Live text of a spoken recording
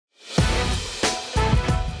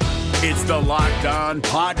It's the Locked On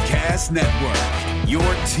Podcast Network, your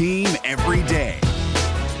team every day.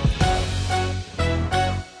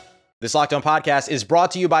 This Locked On Podcast is brought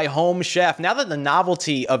to you by Home Chef. Now that the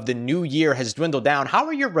novelty of the new year has dwindled down, how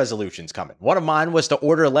are your resolutions coming? One of mine was to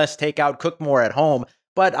order less takeout, cook more at home,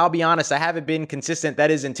 but I'll be honest, I haven't been consistent. That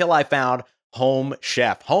is until I found Home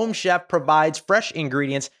Chef. Home Chef provides fresh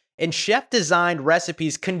ingredients and chef-designed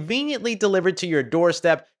recipes conveniently delivered to your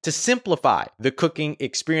doorstep to simplify the cooking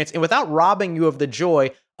experience and without robbing you of the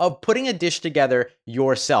joy of putting a dish together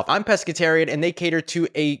yourself. I'm pescatarian and they cater to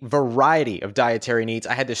a variety of dietary needs.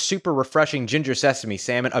 I had this super refreshing ginger sesame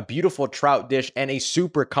salmon, a beautiful trout dish, and a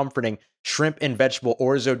super comforting shrimp and vegetable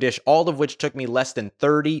orzo dish, all of which took me less than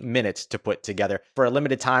 30 minutes to put together. For a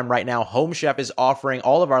limited time right now, Home Chef is offering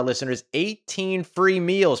all of our listeners 18 free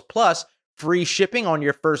meals plus free shipping on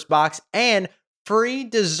your first box and free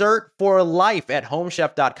dessert for life at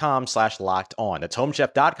homechef.com/lockedon. That's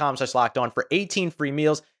homechef.com/lockedon for 18 free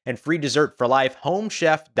meals and free dessert for life.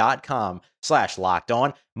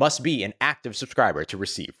 Homechef.com/lockedon. Must be an active subscriber to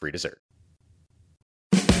receive free dessert.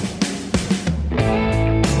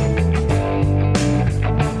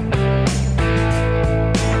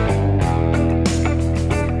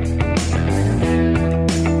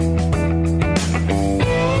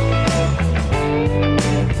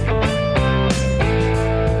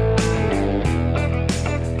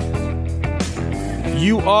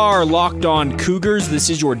 You are Locked On Cougars. This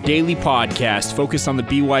is your daily podcast focused on the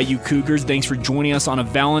BYU Cougars. Thanks for joining us on a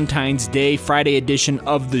Valentine's Day Friday edition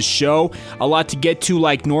of the show. A lot to get to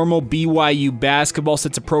like normal. BYU basketball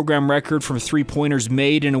sets a program record for three-pointers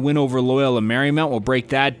made in a win over Loyola Marymount. We'll break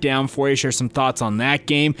that down for you, share some thoughts on that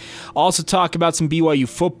game. Also talk about some BYU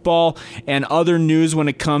football and other news when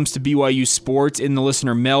it comes to BYU sports in the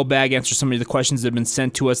listener mailbag, answer some of the questions that have been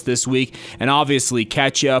sent to us this week, and obviously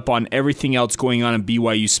catch you up on everything else going on in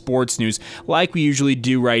BYU sports news like we usually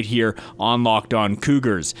do right here on Locked On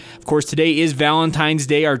Cougars. Of course, today is Valentine's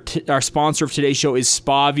Day. Our sponsor of today's show is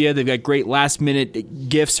Spavia. They've got great last-minute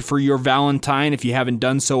gifts for your Valentine if you haven't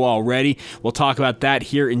done so already. We'll talk about that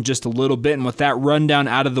here in just a little bit. And with that rundown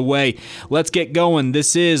out of the way, let's get going.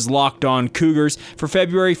 This is Locked On Cougars for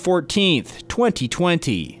February 14th,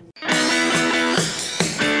 2020.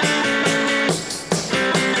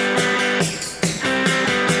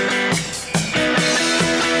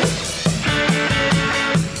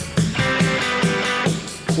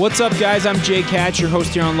 What's up, guys? I'm Jay Katz, your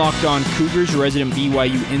host here on Locked On Cougars, your resident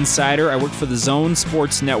BYU insider. I work for the Zone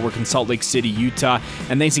Sports Network in Salt Lake City, Utah.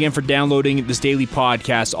 And thanks again for downloading this daily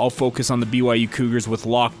podcast. I'll focus on the BYU Cougars with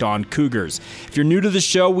Locked On Cougars. If you're new to the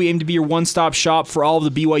show, we aim to be your one-stop shop for all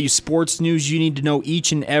of the BYU sports news you need to know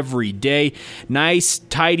each and every day. Nice,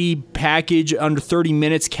 tidy package, under 30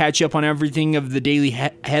 minutes, catch up on everything of the daily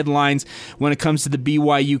headlines when it comes to the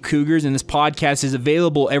BYU Cougars. And this podcast is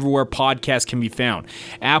available everywhere podcasts can be found.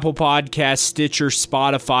 Apple Podcasts, Stitcher,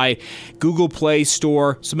 Spotify, Google Play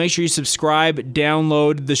Store. So make sure you subscribe,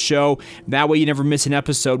 download the show. That way you never miss an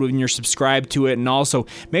episode when you're subscribed to it. And also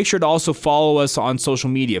make sure to also follow us on social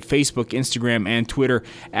media, Facebook, Instagram, and Twitter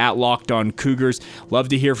at Locked On Cougars. Love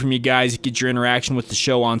to hear from you guys. Get your interaction with the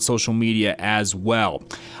show on social media as well.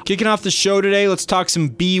 Kicking off the show today, let's talk some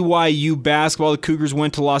BYU basketball. The Cougars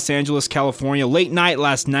went to Los Angeles, California late night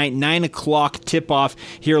last night, 9 o'clock tip-off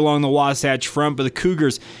here along the Wasatch Front. But the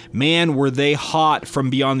Cougars, man, were they hot from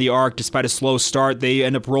beyond the arc despite a slow start. They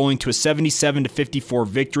end up rolling to a 77-54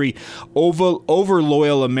 victory over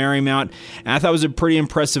Loyola Marymount. And I thought it was a pretty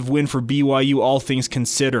impressive win for BYU, all things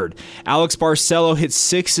considered. Alex Barcelo hit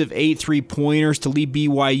 6 of 8 three-pointers to lead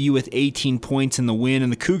BYU with 18 points in the win.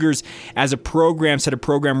 And the Cougars, as a program, set a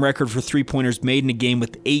program record for three-pointers made in a game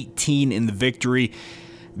with 18 in the victory.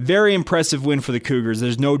 Very impressive win for the Cougars.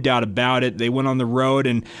 There's no doubt about it. They went on the road,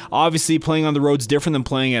 and obviously playing on the road is different than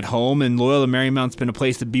playing at home, and Loyola Marymount's been a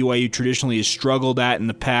place that BYU traditionally has struggled at in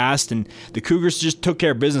the past, and the Cougars just took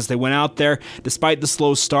care of business. They went out there despite the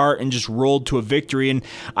slow start and just rolled to a victory, and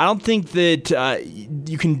I don't think that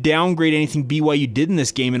you can downgrade anything BYU did in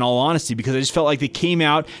this game, in all honesty, because I just felt like they came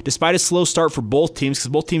out despite a slow start for both teams, because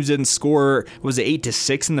both teams didn't score, was it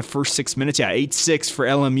 8-6 in the first 6 minutes? Yeah, 8-6 for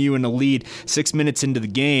LMU in the lead 6 minutes into the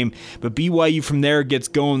game. But BYU from there gets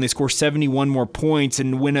going. They score 71 more points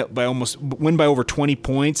and win by over 20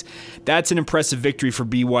 points. That's an impressive victory for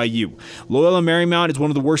BYU. Loyola Marymount is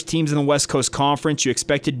one of the worst teams in the West Coast Conference. You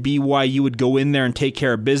expected BYU would go in there and take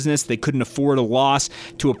care of business. They couldn't afford a loss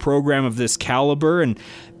to a program of this caliber, and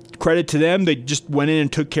credit to them. They just went in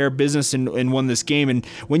and took care of business and won this game. And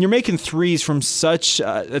when you're making threes from at such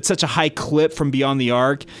a high clip from beyond the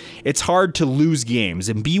arc, it's hard to lose games.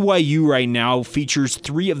 And BYU right now features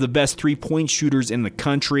 3 of the best three-point shooters in the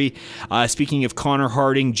country. Speaking of Connor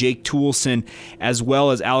Harding, Jake Toolson, as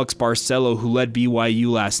well as Alex Barcelo, who led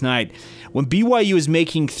BYU last night. When BYU is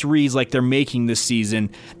making threes like they're making this season,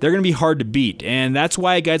 they're going to be hard to beat. And that's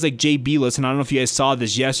why guys like Jay Bilas, and I don't know if you guys saw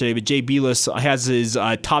this yesterday, but Jay Bilas has his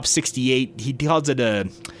top 68. He calls it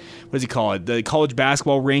what does he call it? The college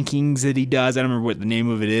basketball rankings that he does. I don't remember what the name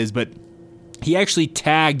of it is, but he actually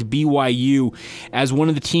tagged BYU as one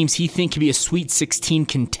of the teams he thinks could be a Sweet 16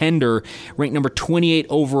 contender, ranked number 28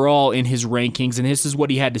 overall in his rankings, and this is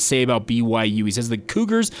what he had to say about BYU. He says the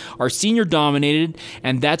Cougars are senior-dominated,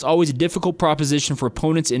 and that's always a difficult proposition for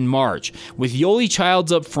opponents in March. With Yoli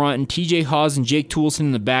Childs up front and TJ Haws and Jake Toolson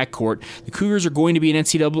in the backcourt, the Cougars are going to the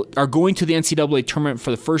NCAA tournament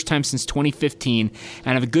for the first time since 2015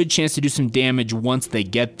 and have a good chance to do some damage once they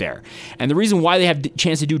get there. And the reason why they have a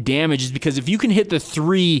chance to do damage is because if you can hit the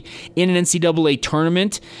 3 in an NCAA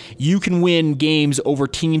tournament, you can win games over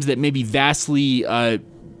teams that may be vastly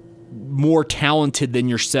more talented than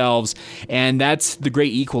yourselves, and that's the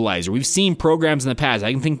great equalizer. We've seen programs in the past.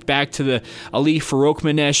 I can think back to the Ali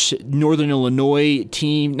Farokhmanesh Northern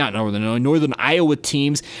Iowa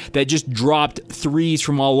teams that just dropped threes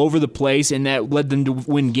from all over the place, and that led them to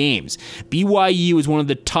win games. BYU is one of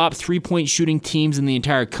the top three-point shooting teams in the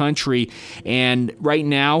entire country, and right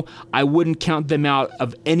now, I wouldn't count them out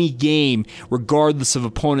of any game, regardless of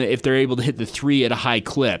opponent, if they're able to hit the 3 at a high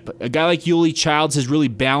clip. A guy like Yoli Childs has really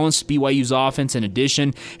balanced BYU's offense. In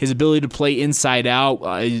addition, his ability to play inside out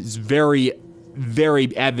is very,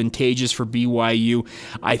 very advantageous for BYU.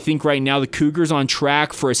 I think right now the Cougars on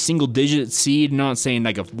track for a single-digit seed. I'm not saying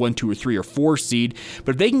like a 1, 2, or 3, or 4 seed,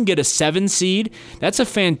 but if they can get a 7 seed, that's a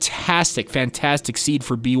fantastic seed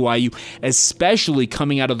for BYU, especially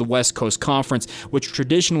coming out of the West Coast Conference, which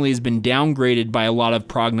traditionally has been downgraded by a lot of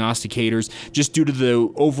prognosticators just due to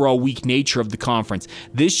the overall weak nature of the conference.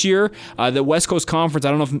 This year, the West Coast Conference,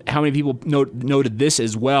 I don't know how many people noted this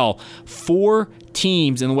as well, 4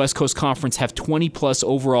 teams in the West Coast Conference have 20-plus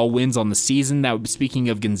overall wins on the season. That would be speaking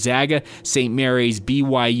of Gonzaga, St. Mary's,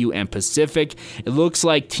 BYU, and Pacific. It looks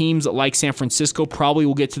like teams like San Francisco probably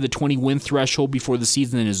will get to the 20-win threshold before the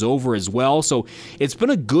season is over as well. So it's been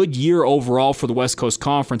a good year overall for the West Coast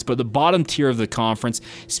Conference, but the bottom tier of the conference,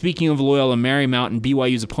 speaking of Loyola Marymount and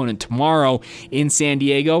BYU's opponent tomorrow in San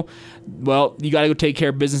Diego, well, you got to go take care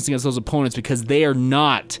of business against those opponents because they are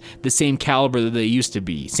not the same caliber that they used to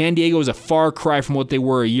be. San Diego is a far cry from what they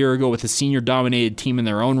were a year ago with a senior-dominated team in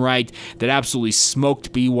their own right that absolutely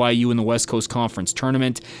smoked BYU in the West Coast Conference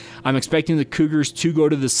tournament. I'm expecting the Cougars to go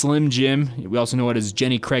to the Slim Gym, we also know it as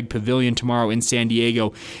Jenny Craig Pavilion, tomorrow in San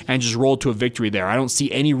Diego, and just roll to a victory there. I don't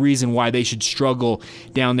see any reason why they should struggle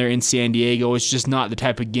down there in San Diego. It's just not the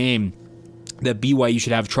type of game that BYU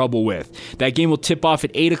should have trouble with. That game will tip off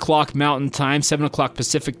at 8 o'clock Mountain Time, 7 o'clock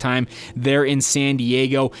Pacific Time there in San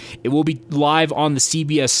Diego. It will be live on the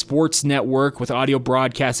CBS Sports Network with audio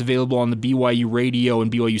broadcasts available on the BYU Radio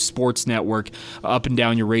and BYU Sports Network up and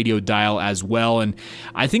down your radio dial as well. And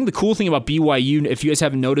I think the cool thing about BYU, if you guys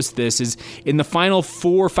haven't noticed this, is in the final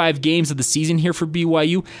 4 or 5 games of the season here for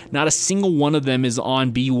BYU, not a single one of them is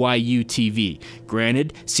on BYU TV.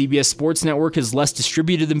 Granted, CBS Sports Network is less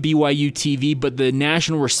distributed than BYU TV, but the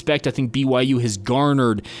national respect I think BYU has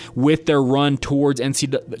garnered with their run towards the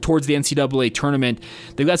NCAA tournament,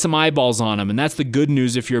 they've got some eyeballs on them, and that's the good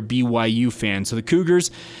news if you're a BYU fan. So the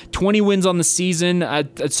Cougars, 20 wins on the season.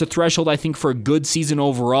 It's a threshold, I think, for a good season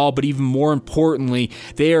overall, but even more importantly,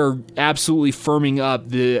 they are absolutely firming up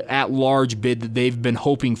the at-large bid that they've been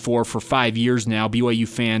hoping for 5 years now. BYU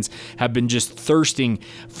fans have been just thirsting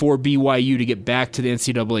for BYU to get back to the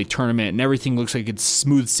NCAA tournament, and everything looks like it's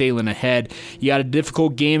smooth sailing ahead. You got a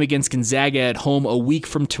difficult game against Gonzaga at home a week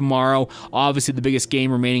from tomorrow. Obviously, the biggest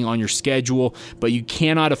game remaining on your schedule, but you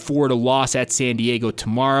cannot afford a loss at San Diego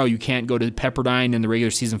tomorrow. You can't go to Pepperdine in the regular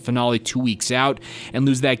season finale 2 weeks out and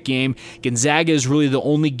lose that game. Gonzaga is really the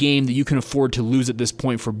only game that you can afford to lose at this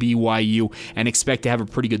point for BYU and expect to have a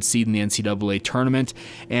pretty good seed in the NCAA tournament.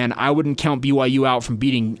 And I wouldn't count BYU out from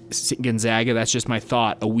beating Gonzaga. That's just my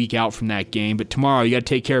thought a week out from that game. But tomorrow, you got to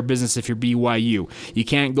take care of business if you're BYU. You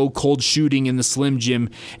can't go cold shooting shooting in the Slim Jim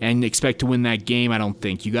and expect to win that game. I don't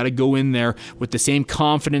think. You got to go in there with the same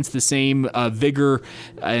confidence, the same vigor,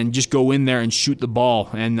 and just go in there and shoot the ball.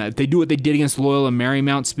 And if they do what they did against Loyola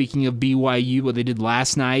Marymount, speaking of BYU, what they did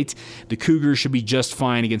last night, the Cougars should be just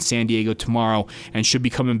fine against San Diego tomorrow and should be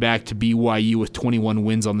coming back to BYU with 21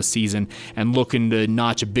 wins on the season and looking to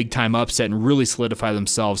notch a big-time upset and really solidify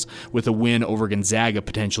themselves with a win over Gonzaga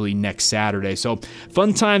potentially next Saturday. So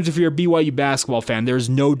fun times if you're a BYU basketball fan. There's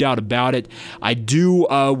no doubt about it. I do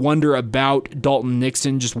wonder about Dalton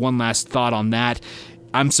Nixon. Just one last thought on that.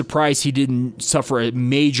 I'm surprised he didn't suffer a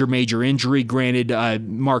major injury. Granted,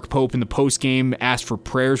 Mark Pope in the postgame asked for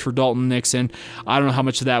prayers for Dalton Nixon. I don't know how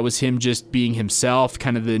much of that was him just being himself,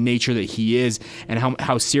 kind of the nature that he is, and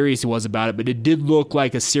how serious he was about it. But it did look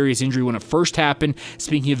like a serious injury when it first happened.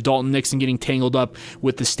 Speaking of Dalton Nixon getting tangled up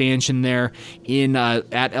with the stanchion there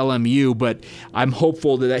at LMU, but I'm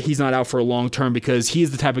hopeful that he's not out for a long term because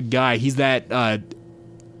he's the type of guy. He's that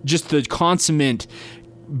just the consummate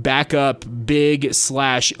backup, big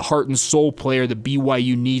 / heart and soul player that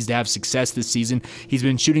BYU needs to have success this season. He's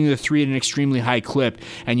been shooting the three at an extremely high clip,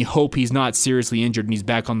 and you hope he's not seriously injured and he's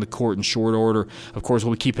back on the court in short order. Of course,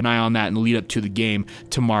 we'll keep an eye on that in the lead up to the game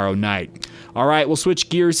tomorrow night. All right, we'll switch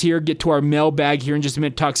gears here, get to our mailbag here in just a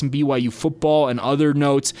minute, talk some BYU football and other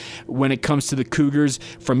notes when it comes to the Cougars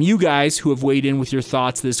from you guys who have weighed in with your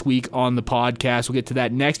thoughts this week on the podcast. We'll get to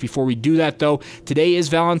that next. Before we do that, though, today is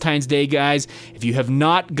Valentine's Day, guys. If you have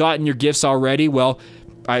not gotten your gifts already, well,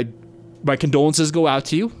 my condolences go out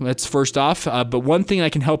to you. That's first off. But one thing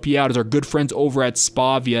that can help you out is our good friends over at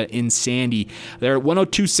Spavia in Sandy. They're at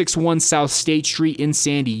 10261 South State Street in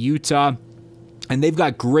Sandy, Utah. And they've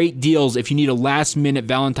got great deals if you need a last-minute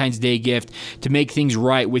Valentine's Day gift to make things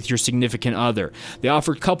right with your significant other. They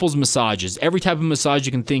offer couples massages, every type of massage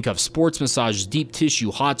you can think of, sports massages, deep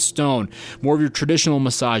tissue, hot stone, more of your traditional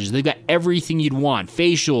massages. They've got everything you'd want,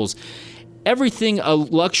 facials. Everything a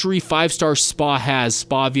luxury 5-star spa has,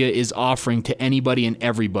 Spavia is offering to anybody and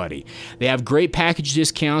everybody. They have great package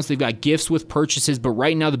discounts. They've got gifts with purchases, but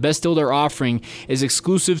right now the best deal they're offering is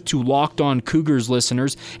exclusive to Locked On Cougars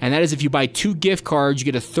listeners, and that is if you buy 2 gift cards, you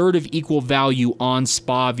get a third of equal value on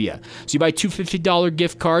Spavia. So you buy 2 $50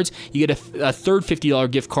 gift cards, you get a third $50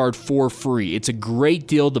 gift card for free. It's a great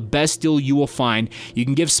deal, the best deal you will find. You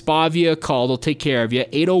can give Spavia a call. They'll take care of you.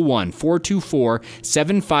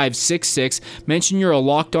 801-424-7566. Mention you're a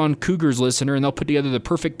Locked On Cougars listener, and they'll put together the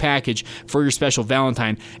perfect package for your special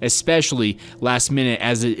Valentine, especially last minute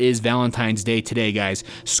as it is Valentine's Day today, guys.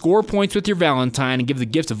 Score points with your Valentine and give the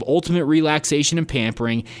gift of ultimate relaxation and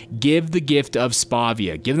pampering. Give the gift of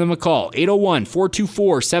Spavia. Give them a call,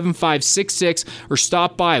 801-424-7566, or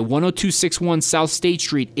stop by 10261 South State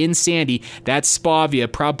Street in Sandy. That's Spavia,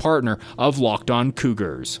 proud partner of Locked On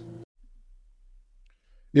Cougars.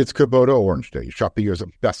 It's Kubota Orange Day. Shop the year's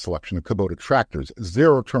best selection of Kubota tractors,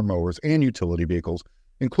 zero-turn mowers, and utility vehicles,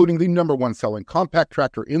 including the #1 selling compact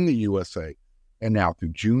tractor in the USA. And now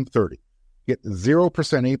through June 30, get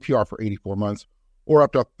 0% APR for 84 months or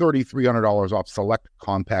up to $3,300 off select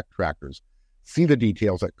compact tractors. See the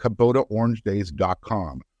details at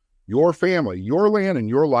KubotaOrangeDays.com. Your family, your land, and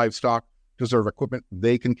your livestock deserve equipment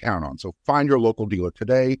they can count on. So find your local dealer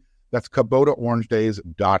today. That's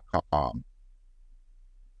KubotaOrangeDays.com.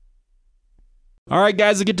 All right,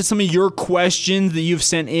 guys, let's get to some of your questions that you've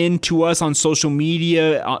sent in to us on social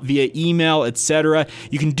media, via email, etc.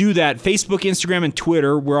 You can do that. Facebook, Instagram, and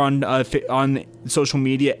Twitter. We're on social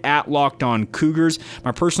media at Locked On Cougars.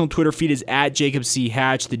 My personal Twitter feed is at Jacob C.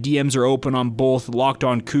 Hatch. The DMs are open on both Locked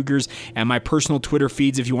On Cougars and my personal Twitter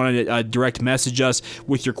feeds. If you want to direct message us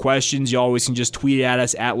with your questions, you always can just tweet at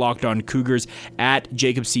us at Locked On Cougars, at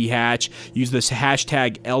Jacob C. Hatch. Use this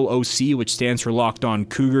hashtag LOC, which stands for Locked On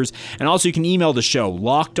Cougars. And also you can email the show.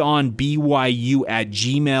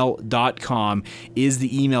 LockedOnBYU@gmail.com is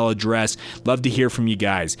the email address. Love to hear from you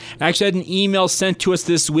guys. I actually had an email sent to us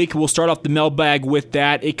this week. We'll start off the mailbag with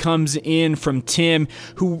that. It comes in from Tim,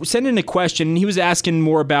 who sent in a question, and he was asking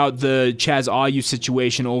more about the Chaz Ayu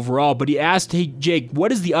situation overall, but he asked, hey, Jake,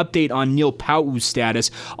 what is the update on Neil Pau'u's status?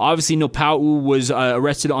 Obviously, Neil Pau'u was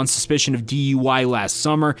arrested on suspicion of DUI last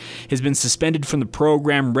summer, has been suspended from the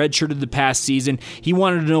program, redshirted the past season. He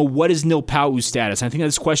wanted to know, what is Neil Pau'u's status? And I think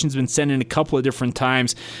this question's been sent in a couple of different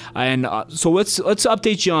times, and so let's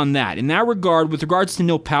update you on that. In that regard, with regards to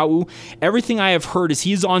Neil Pau'u, everything I have heard is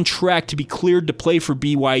he's on track to be cleared to play for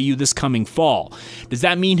BYU this coming fall. Does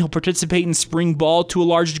that mean he'll participate in spring ball to a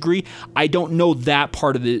large degree? I don't know that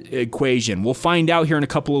part of the equation. We'll find out here in a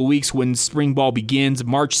couple of weeks when spring ball begins.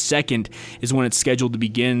 March 2nd is when it's scheduled to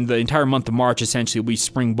begin. The entire month of March essentially will be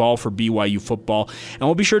spring ball for BYU football, and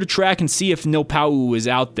we'll be sure to track and see if Neil Pau'u is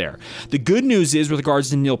out there. The good news is, with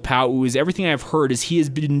regards to Neil Pau'u, is everything I've heard is he has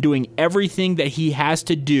been doing everything that he has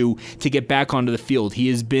to do to get back onto the field. He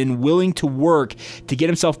has been willing to work to get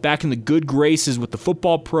himself back in the good graces with the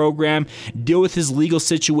football program, deal with his legal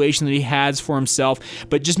situation that he has for himself,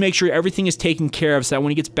 but just make sure everything is taken care of so that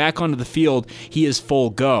when he gets back onto the field, he is full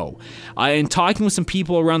go. And talking with some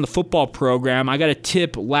people around the football program, I got a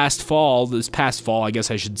tip this past fall, I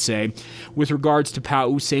guess I should say, with regards to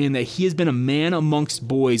Pau'u, saying that he has been a man amongst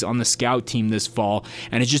boys on the scout team this fall,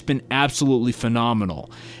 and it's just been absolutely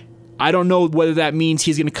phenomenal. I don't know whether that means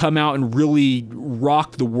he's going to come out and really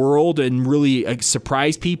rock the world and really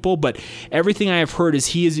surprise people, but everything I have heard is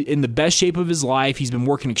he is in the best shape of his life. He's been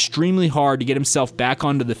working extremely hard to get himself back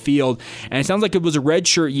onto the field, and it sounds like it was a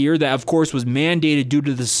redshirt year that, of course, was mandated due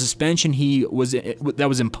to the suspension that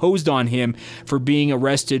was imposed on him for being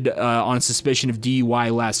arrested on suspicion of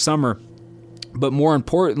DUI last summer. But more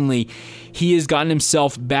importantly, he has gotten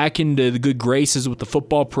himself back into the good graces with the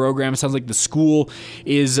football program. It sounds like the school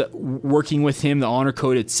is working with him, the honor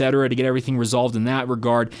code, etc., to get everything resolved in that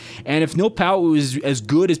regard. And if Neil Pau'u is as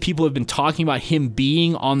good as people have been talking about him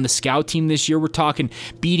being on the scout team this year, we're talking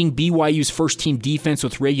beating BYU's first-team defense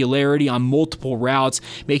with regularity on multiple routes,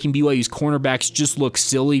 making BYU's cornerbacks just look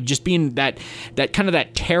silly, just being that kind of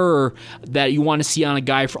that terror that you want to see on a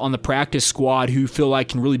guy on the practice squad who feel like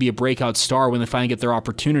can really be a breakout star when they finally get their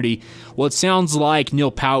opportunity. Well, it sounds like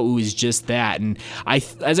Neil Pau'u is just that. And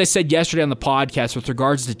as I said yesterday on the podcast with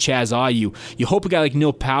regards to Chaz Ayu, you hope a guy like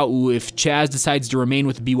Neil Pau'u, if Chaz decides to remain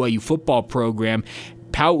with the BYU football program,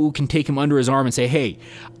 Pau'u can take him under his arm and say, hey,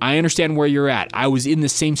 I understand where you're at. I was in the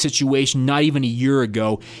same situation not even a year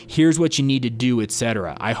ago. Here's what you need to do,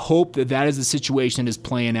 etc. I hope that is the situation that is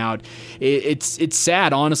playing out. It's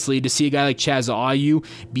sad, honestly, to see a guy like Chaz Ayu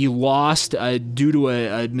be lost due to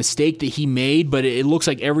a mistake that he made, but it looks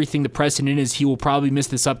like everything, the precedent is he will probably miss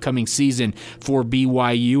this upcoming season for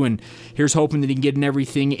BYU, and here's hoping that he can get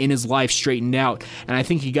everything in his life straightened out. And I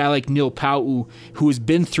think a guy like Neil Pau'u, who has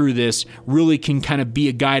been through this, really can kind of be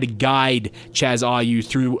a guy to guide Chaz Ayu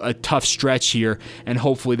through a tough stretch here, and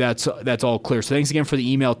hopefully that's all clear. So thanks again for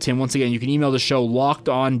the email, Tim. Once again, you can email the show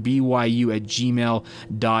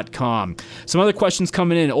lockedonbyu@gmail.com. Some other questions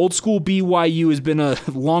coming in. Old School BYU has been a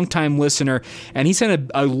longtime listener, and he sent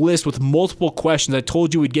a list with multiple questions. I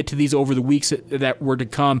told you we'd get to these over the weeks that were to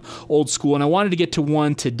come, Old School, and I wanted to get to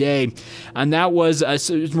one today, and that was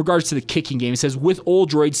in regards to the kicking game. It says, with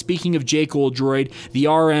Oldroyd, speaking of Jake Oldroyd, the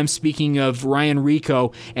RM, speaking of Ryan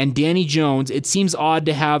Rico, and Danny Jones, it seems odd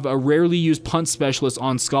to have a rarely used punt specialist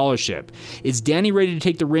on scholarship. Is Danny ready to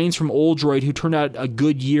take the reins from Oldroyd, who turned out a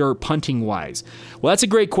good year punting-wise? Well, that's a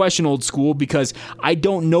great question, Old School, because I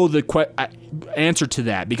don't know the answer to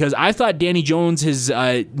that, because I thought Danny Jones has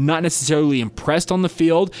not necessarily impressed on the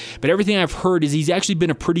field, but everything I've heard is he's actually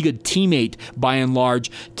been a pretty good teammate, by and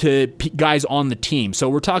large, to guys on the team. So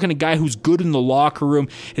we're talking a guy who's good in the locker room,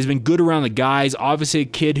 has been good around the guys, obviously a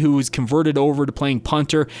kid who was converted over to playing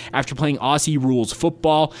punter after playing Aussie rules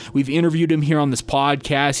football. We've interviewed him here on this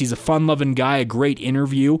podcast. He's a fun-loving guy, a great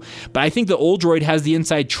interview, but I think the Oldroyd has the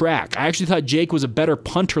inside track. I actually thought Jake was a better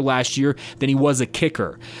punter last year than he was a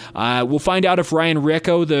kicker. We'll find out if Ryan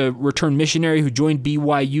Rico, the return missionary who joined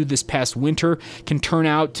BYU this past winter, can turn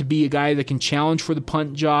out to be a guy that can challenge for the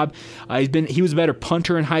punt job. He was a better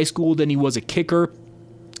punter in high school than he was a kicker.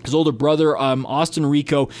 His older brother, Austin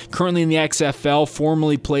Rico, currently in the XFL,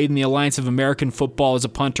 formerly played in the Alliance of American Football as a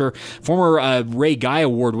punter, former Ray Guy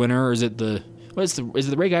Award winner, or is it the is it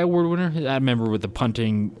the Ray Guy Award winner? I remember what the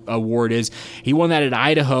punting award is. He won that at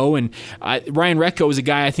Idaho, and Ryan Recco is a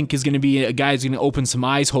guy I think is going to be a guy who's going to open some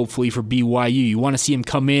eyes, hopefully, for BYU. You want to see him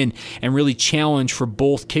come in and really challenge for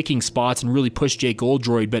both kicking spots and really push Jake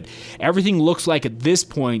Oldroyd, but everything looks like at this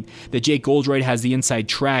point that Jake Oldroyd has the inside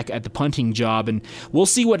track at the punting job, and we'll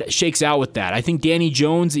see what shakes out with that. I think Danny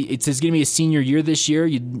Jones, it's going to be a senior year this year.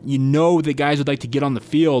 You know that guys would like to get on the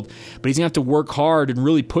field, but he's going to have to work hard and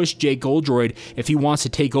really push Jake Oldroyd if he wants to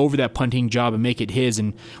take over that punting job and make it his,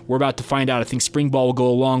 and we're about to find out. I think spring ball will go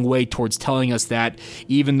a long way towards telling us that,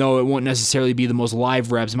 even though it won't necessarily be the most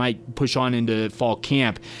live reps. It might push on into fall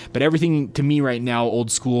camp, but everything to me right now,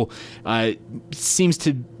 Old School, seems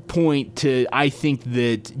to point to, I think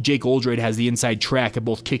that Jake Oldroyd has the inside track of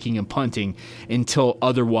both kicking and punting until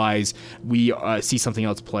otherwise we see something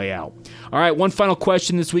else play out. All right, one final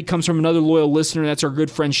question this week comes from another loyal listener. That's our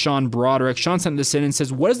good friend Sean Broderick. Sean sent this in and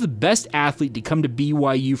says, what is the best athlete to come to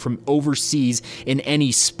BYU from overseas in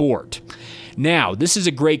any sport? Now, this is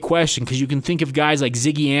a great question because you can think of guys like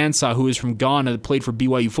Ziggy Ansah, who is from Ghana, that played for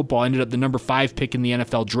BYU football, ended up the number 5 pick in the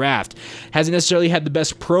NFL draft. Hasn't necessarily had the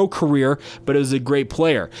best pro career, but is a great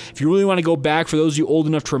player. If you really want to go back, for those of you old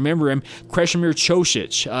enough to remember him, Krešimir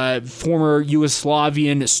Ćosić, former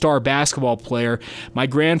Yugoslavian star basketball player. My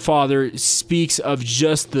grandfather speaks of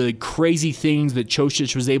just the crazy things that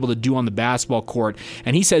Ćosić was able to do on the basketball court,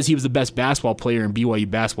 and he says he was the best basketball player in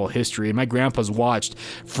BYU basketball history, and my grandpa's watched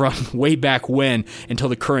from way back when until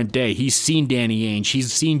the current day. He's seen Danny Ainge,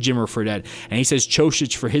 he's seen Jimmer Fredette, and he says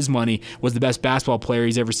Ćosić, for his money, was the best basketball player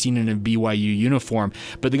he's ever seen in a BYU uniform.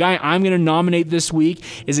 But the guy I'm going to nominate this week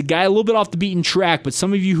is a guy a little bit off the beaten track, but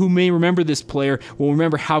some of you who may remember this player will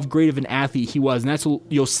remember how great of an athlete he was, and that's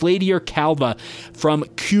Yosladier Calva from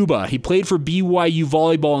Cuba. He played for BYU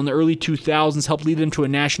volleyball in the early 2000s, helped lead them to a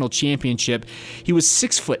national championship. He was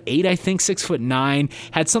 6'8", I think, 6'9",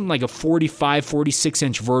 had something like a 45,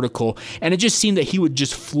 46-inch vertical, and it just seemed that he would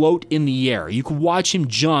just float in the air. You could watch him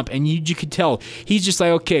jump, and you could tell he's just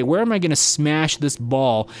like, okay, where am I going to smash this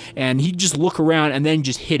ball? And he'd just look around and then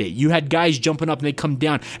just hit it. You had guys jumping up, and they'd come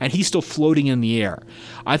down, and he's still floating in the air.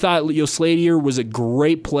 I thought Yosladier was a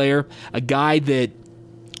great player, a guy that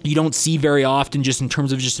you don't see very often just in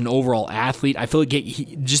terms of just an overall athlete. I feel like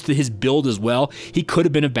just his build as well. He could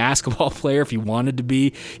have been a basketball player if he wanted to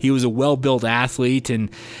be. He was a well-built athlete. And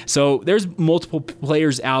so there's multiple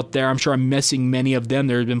players out there. I'm sure I'm missing many of them.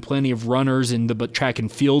 There have been plenty of runners in the track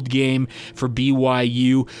and field game for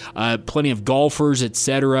BYU, plenty of golfers,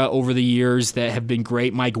 etc. over the years that have been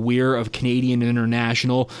great. Mike Weir of Canadian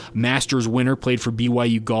International, Masters winner, played for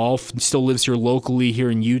BYU Golf, still lives here locally here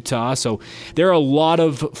in Utah. So there are a lot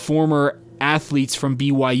of former athletes from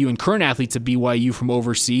BYU and current athletes at BYU from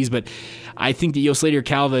overseas, but I think that Yosladier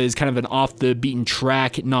Calva is kind of an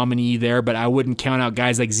off-the-beaten-track nominee there, but I wouldn't count out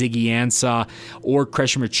guys like Ziggy Ansah or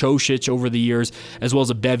Krešimir Ćosić over the years, as well as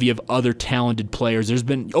a bevy of other talented players. There's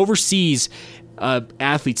been overseas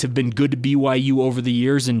athletes have been good to BYU over the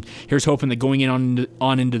years, and here's hoping that going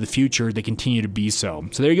on into the future, they continue to be so.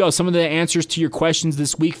 So there you go, some of the answers to your questions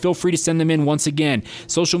this week. Feel free to send them in once again.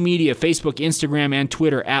 Social media, Facebook, Instagram, and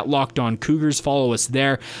Twitter at Locked On Cougars. Follow us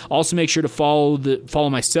there. Also make sure to follow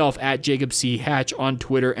myself at Jacob C. Hatch on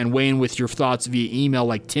Twitter and weigh in with your thoughts via email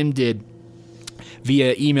like Tim did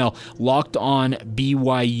via email,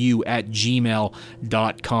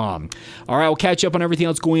 lockedonbyu@gmail.com. All right, we'll catch up on everything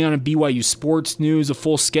else going on in BYU sports news, a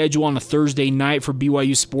full schedule on a Thursday night for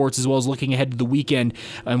BYU sports, as well as looking ahead to the weekend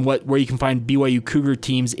and where you can find BYU Cougar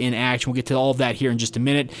teams in action. We'll get to all of that here in just a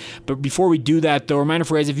minute. But before we do that, though, a reminder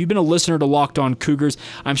for guys, if you've been a listener to Locked On Cougars,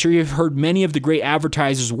 I'm sure you've heard many of the great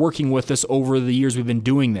advertisers working with us over the years we've been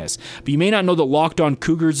doing this. But you may not know that Locked On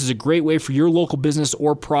Cougars is a great way for your local business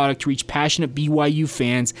or product to reach passionate BYU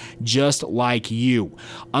fans just like you.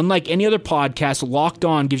 Unlike any other podcast, Locked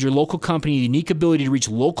On gives your local company the unique ability to reach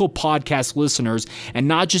local podcast listeners, and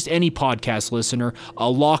not just any podcast listener, a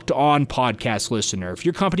Locked On podcast listener. If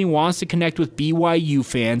your company wants to connect with BYU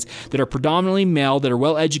fans that are predominantly male, that are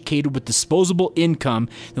well educated with disposable income,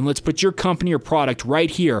 then let's put your company or product right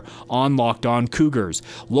here on Locked On Cougars.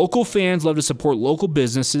 Local fans love to support local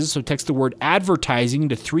businesses, so text the word advertising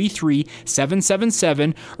to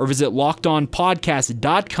 33777 or visit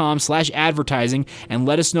LockedOnPodcast.com/advertising and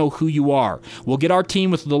let us know who you are. We'll get our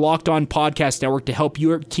team with the Locked On Podcast Network to help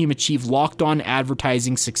your team achieve Locked On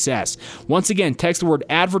advertising success. Once again, text the word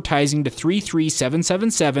advertising to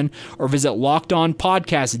 33777 or visit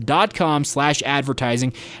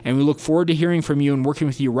LockedOnPodcast.com/advertising, and we look forward to hearing from you and working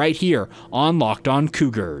with you right here on Locked On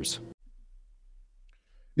Cougars.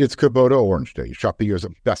 It's Kubota Orange Day. Shop the year's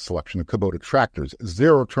best selection of Kubota tractors,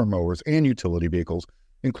 zero-turn mowers, and utility vehicles,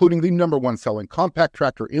 including the #1 selling compact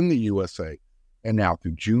tractor in the USA. And now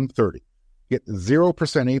through June 30, get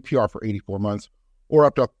 0% APR for 84 months or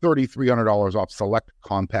up to $3,300 off select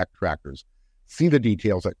compact tractors. See the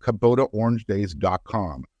details at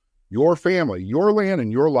KubotaOrangeDays.com. Your family, your land,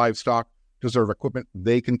 and your livestock deserve equipment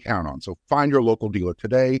they can count on. So find your local dealer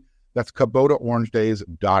today. That's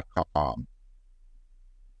KubotaOrangeDays.com.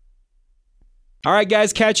 All right,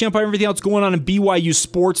 guys, catching up on everything else going on in BYU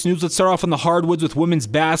sports news. Let's start off on the hardwoods with women's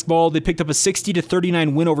basketball. They picked up a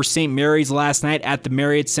 60-39 win over St. Mary's last night at the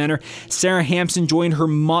Marriott Center. Sarah Hampson joined her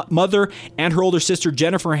mother and her older sister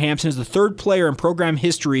Jennifer Hampson as the third player in program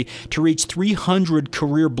history to reach 300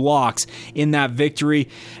 career blocks in that victory.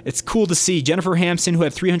 It's cool to see. Jennifer Hampson, who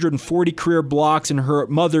had 340 career blocks, and her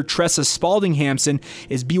mother, Tressa Spalding Hampson,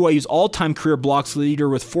 is BYU's all-time career blocks leader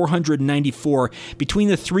with 494. Between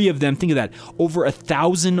the three of them, think of that, over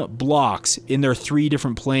 1,000 blocks in their three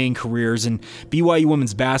different playing careers, and BYU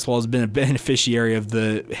women's basketball has been a beneficiary of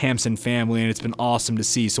the Hampson family, and it's been awesome to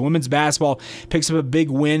see. So women's basketball picks up a big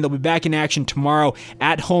win. They'll be back in action tomorrow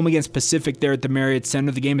at home against Pacific there at the Marriott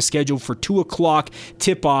Center. The game is scheduled for 2 o'clock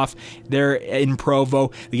tip-off there in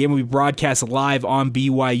Provo. The game will be broadcast live on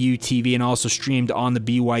BYU TV and also streamed on the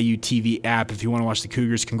BYU TV app. If you want to watch the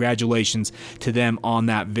Cougars, congratulations to them on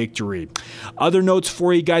that victory. Other notes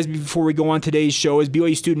for you guys before we go on today's show is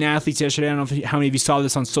BYU student athletes yesterday. I don't know how many of you saw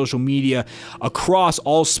this on social media. Across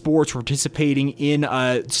all sports, participating in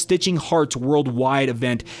a Stitching Hearts Worldwide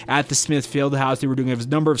event at the Smith Fieldhouse. They were doing a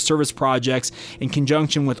number of service projects in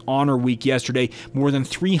conjunction with Honor Week yesterday. More than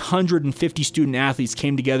 350 student athletes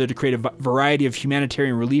came together to create a variety of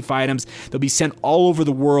humanitarian relief items. They'll be sent all over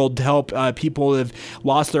the world to help people who have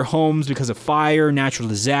lost their homes because of fire, natural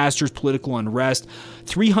disasters, political unrest.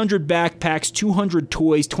 300 backpacks, 200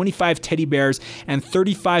 toys, 25 teddy bears, and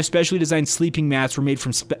 35 specially designed sleeping mats were made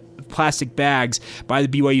from plastic bags by the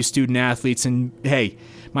BYU student athletes. And hey,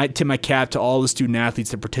 might tip my cap to all the student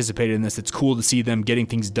athletes that participated in this. It's cool to see them getting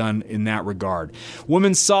things done in that regard.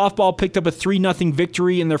 Women's softball picked up a 3-0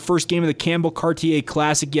 victory in their first game of the Campbell Cartier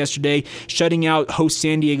Classic yesterday, shutting out host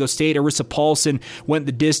San Diego State. Arissa Paulson went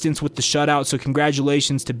the distance with the shutout, so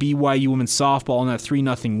congratulations to BYU women's softball on that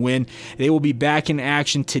 3-0 win. They will be back in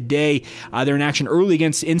action today. They're in action early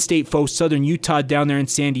against in-state foe Southern Utah down there in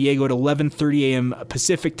San Diego at 11:30 a.m.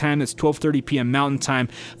 Pacific time. That's 12:30 p.m. Mountain time,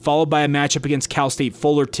 followed by a matchup against Cal State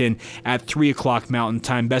Fullerton at 3 o'clock Mountain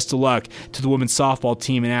time. Best of luck to the women's softball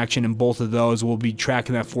team in action in both of those. We'll be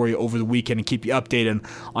tracking that for you over the weekend and keep you updated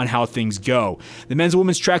on how things go. The men's and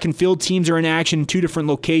women's track and field teams are in action in 2 different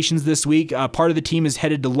locations this week. Part of the team is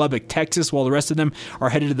headed to Lubbock, Texas, while the rest of them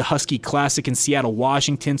are headed to the Husky Classic in Seattle,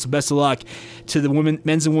 Washington. So best of luck to the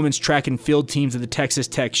men's and women's track and field teams at the Texas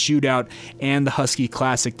Tech Shootout and the Husky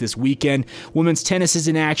Classic this weekend. Women's tennis is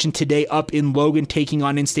in action today up in Logan, taking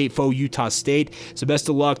on in-state foe Utah State. So best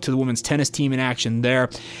of luck to the women's tennis team in action there.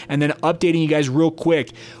 And then updating you guys real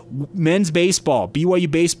quick, men's baseball,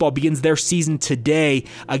 BYU baseball begins their season today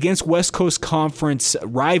against West Coast Conference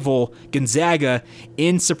rival Gonzaga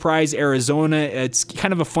in Surprise, Arizona. It's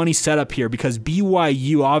kind of a funny setup here because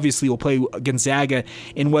BYU obviously will play Gonzaga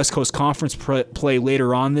in West Coast Conference play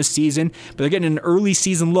later on this season, but they're getting an early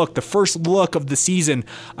season look, the first look of the season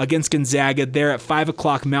against Gonzaga there at 5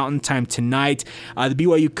 o'clock Mountain time tonight. The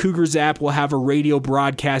BYU Cougars app will have a radio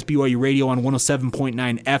broadcast, BYU Radio on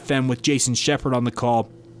 107.9 FM with Jason Shepard on the call.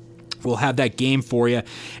 We'll have that game for you,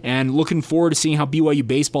 and looking forward to seeing how BYU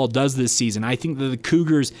baseball does this season. I think that the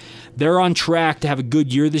Cougars, they're on track to have a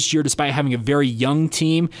good year this year despite having a very young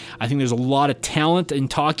team. I think there's a lot of talent, and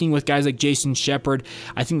talking with guys like Jason Shepard,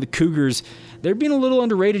 I think the Cougars, they're being a little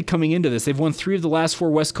underrated coming into this. They've won 3 of the last 4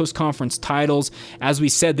 West Coast Conference titles. As we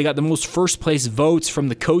said, they got the most first-place votes from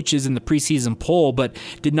the coaches in the preseason poll, but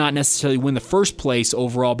did not necessarily win the first place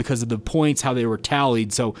overall because of the points, how they were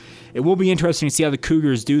tallied. So it will be interesting to see how the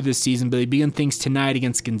Cougars do this season, but they begin things tonight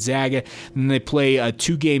against Gonzaga, and they play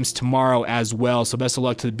 2 games tomorrow as well. So best of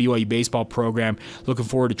luck to the BYU baseball program. Looking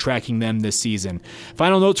forward to tracking them this season.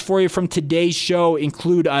 Final notes for you from today's show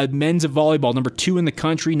include men's volleyball, number 2 in the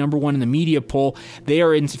country, number 1 in the media poll. They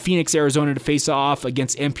are in Phoenix, Arizona to face off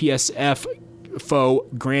against MPSF foe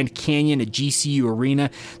Grand Canyon at GCU Arena.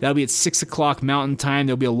 That'll be at 6 o'clock Mountain Time.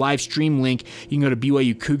 There'll be a live stream link. You can go to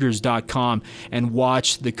BYUCougars.com and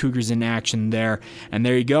watch the Cougars in action there. And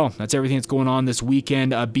there you go. That's everything that's going on this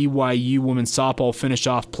weekend. BYU women's softball finish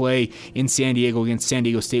off play in San Diego against San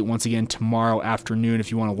Diego State once again tomorrow afternoon if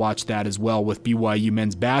you want to watch that as well, with BYU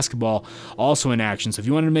men's basketball also in action. So if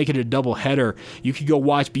you wanted to make it a double header, you could go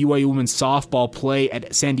watch BYU women's softball play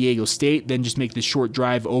at San Diego State, then just make the short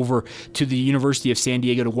drive over to the University of San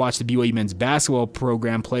Diego to watch the BYU men's basketball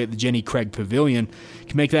program play at the Jenny Craig Pavilion. You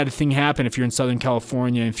can make that a thing happen if you're in Southern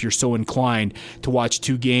California, if you're so inclined to watch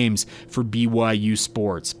 2 games for BYU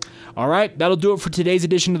sports. All right, that'll do it for today's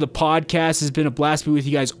edition of the podcast. It's been a blast to be with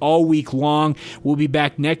you guys all week long. We'll be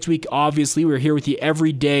back next week, obviously. We're here with you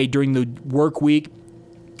every day during the work week.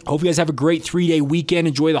 Hope you guys have a great 3-day weekend.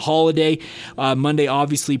 Enjoy the holiday. Monday,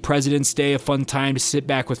 obviously, President's Day, a fun time to sit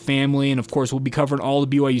back with family. And, of course, we'll be covering all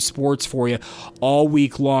the BYU sports for you all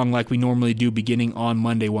week long like we normally do, beginning on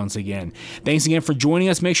Monday once again. Thanks again for joining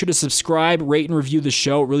us. Make sure to subscribe, rate, and review the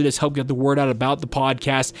show. It really does help get the word out about the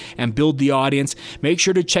podcast and build the audience. Make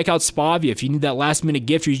sure to check out Spavia. If you need that last-minute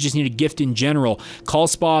gift or you just need a gift in general, call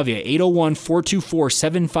Spavia,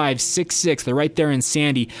 801-424-7566. They're right there in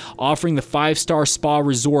Sandy, offering the 5-star spa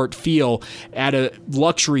resort feel at a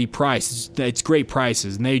luxury price. It's great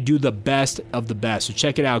prices, and they do the best of the best. So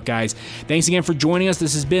check it out, guys. Thanks again for joining us.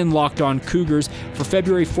 This has been Locked On Cougars for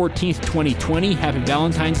February 14th, 2020. Happy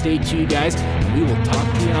Valentine's Day to you guys, and we will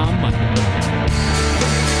talk to you on Monday.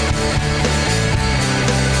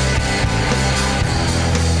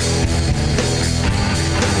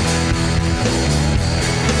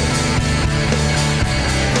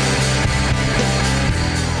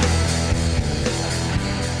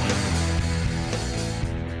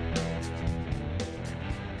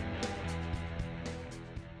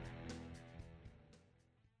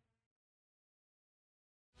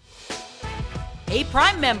 Hey,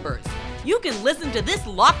 Prime members, you can listen to this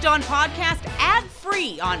Locked On podcast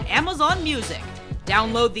ad-free on Amazon Music.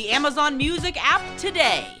 Download the Amazon Music app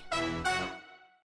today.